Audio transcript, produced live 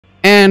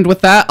And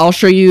with that, I'll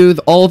show you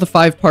all the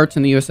 5 parts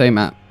in the USA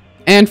map.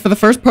 And for the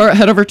first part,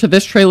 head over to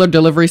this trailer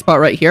delivery spot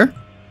right here.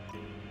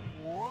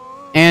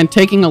 And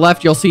taking a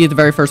left, you'll see the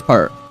very first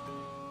part.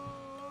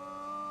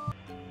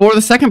 For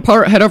the second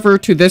part, head over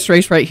to this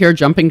race right here,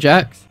 jumping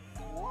jacks.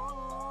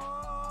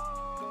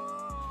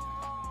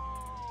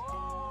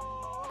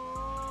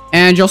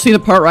 And you'll see the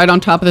part right on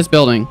top of this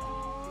building.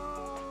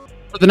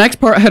 For the next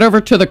part, head over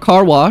to the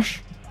car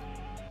wash.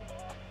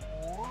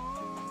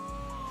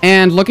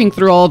 And looking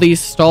through all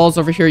these stalls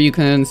over here, you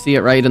can see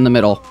it right in the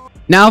middle.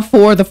 Now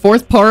for the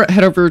fourth part,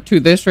 head over to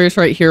this race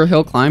right here,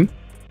 hill climb.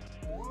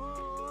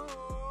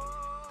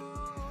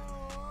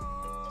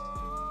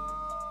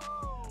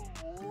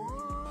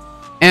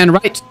 And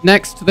right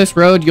next to this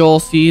road, you'll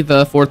see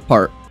the fourth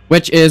part,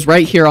 which is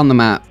right here on the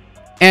map.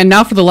 And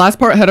now for the last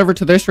part, head over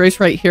to this race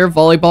right here,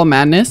 Volleyball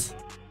Madness.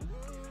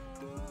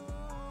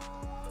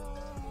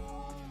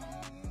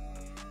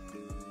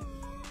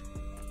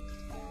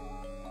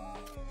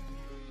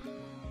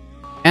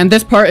 And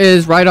this part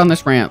is right on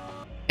this ramp.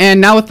 And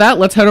now with that,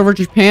 let's head over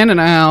to Japan and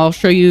I'll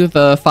show you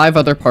the 5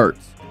 other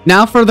parts.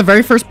 Now for the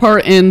very first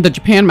part in the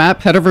Japan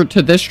map, head over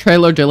to this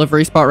trailer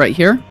delivery spot right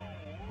here.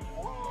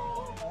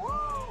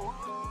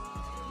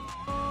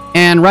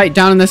 And right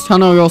down in this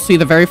tunnel, you'll see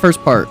the very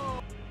first part.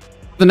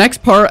 The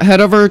next part,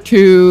 head over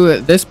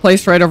to this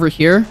place right over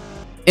here,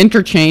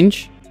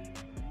 Interchange.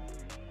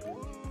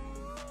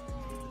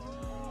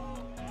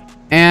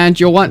 And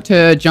you'll want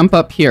to jump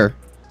up here.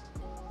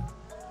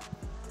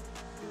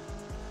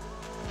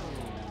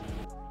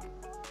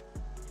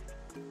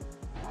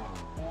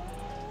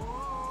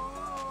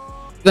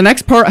 The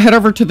next part, head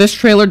over to this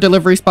trailer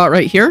delivery spot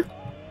right here.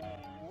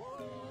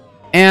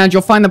 And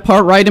you'll find the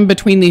part right in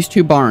between these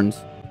 2 barns.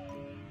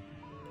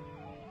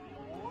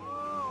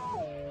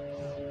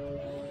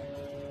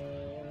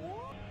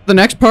 The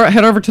next part,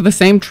 head over to the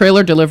same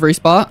trailer delivery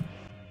spot.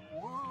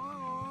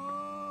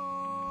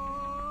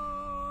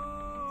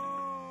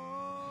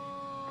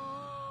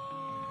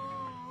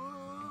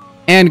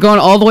 And going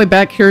all the way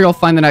back here, you'll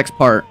find the next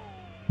part.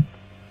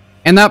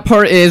 And that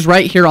part is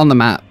right here on the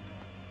map.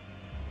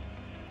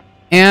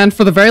 And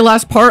for the very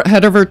last part,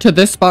 head over to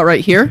this spot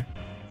right here.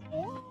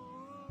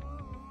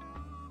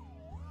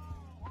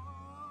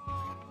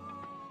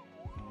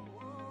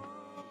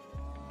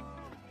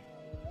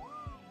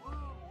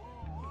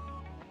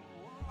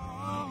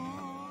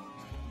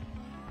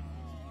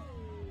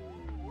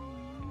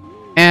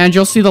 And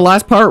you'll see the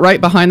last part right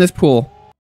behind this pool.